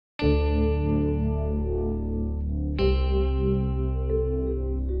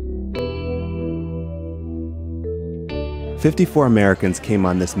54 Americans came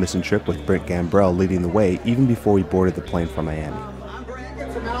on this mission trip with Brent Gambrell leading the way even before we boarded the plane for Miami.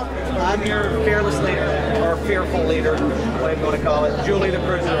 I'm your fearless leader, or fearful leader, whatever you want to call it. Julie, the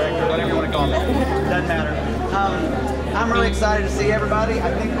cruise director, whatever you want to call me. Doesn't matter. I'm really excited to see everybody.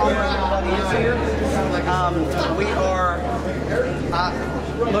 I think almost everybody is here. We are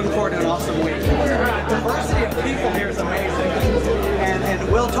looking forward to an awesome week. The diversity of people here is amazing,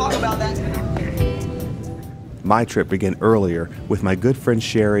 and we'll talk about that. My trip began earlier with my good friend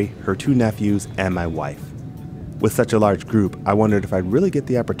Sherry, her 2 nephews, and my wife. With such a large group, I wondered if I'd really get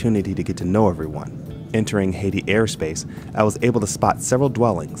the opportunity to get to know everyone. Entering Haiti airspace, I was able to spot several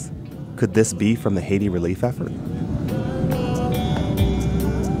dwellings. Could this be from the Haiti relief effort?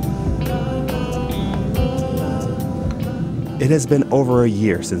 It has been over a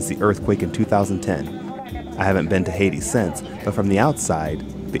year since the earthquake in 2010. I haven't been to Haiti since, but from the outside,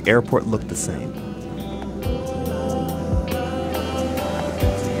 the airport looked the same.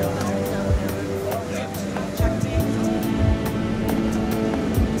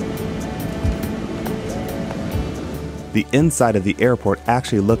 The inside of the airport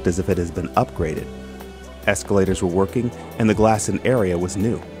actually looked as if it has been upgraded. Escalators were working, and the glass-in area was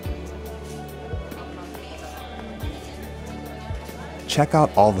new. Check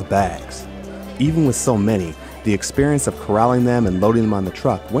out all the bags. Even with so many, the experience of corralling them and loading them on the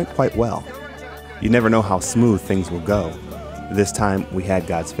truck went quite well. You never know how smooth things will go. This time, we had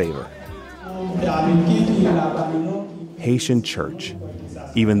God's favor. Haitian church.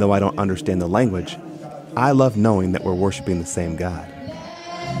 Even though I don't understand the language, I love knowing that we're worshiping the same God.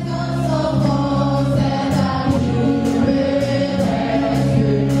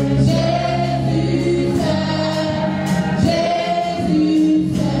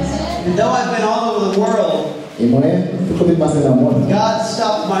 And though I've been all over the world, God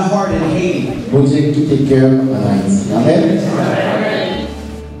stopped my heart in Haiti.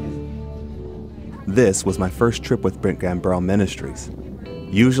 This was my first trip with Brent Gambrell Ministries.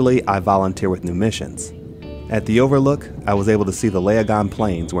 Usually, I volunteer with New Missions. At the Overlook, I was able to see the Laogon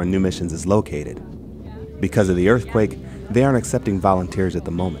Plains where New Missions is located. Because of the earthquake, they aren't accepting volunteers at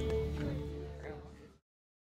the moment.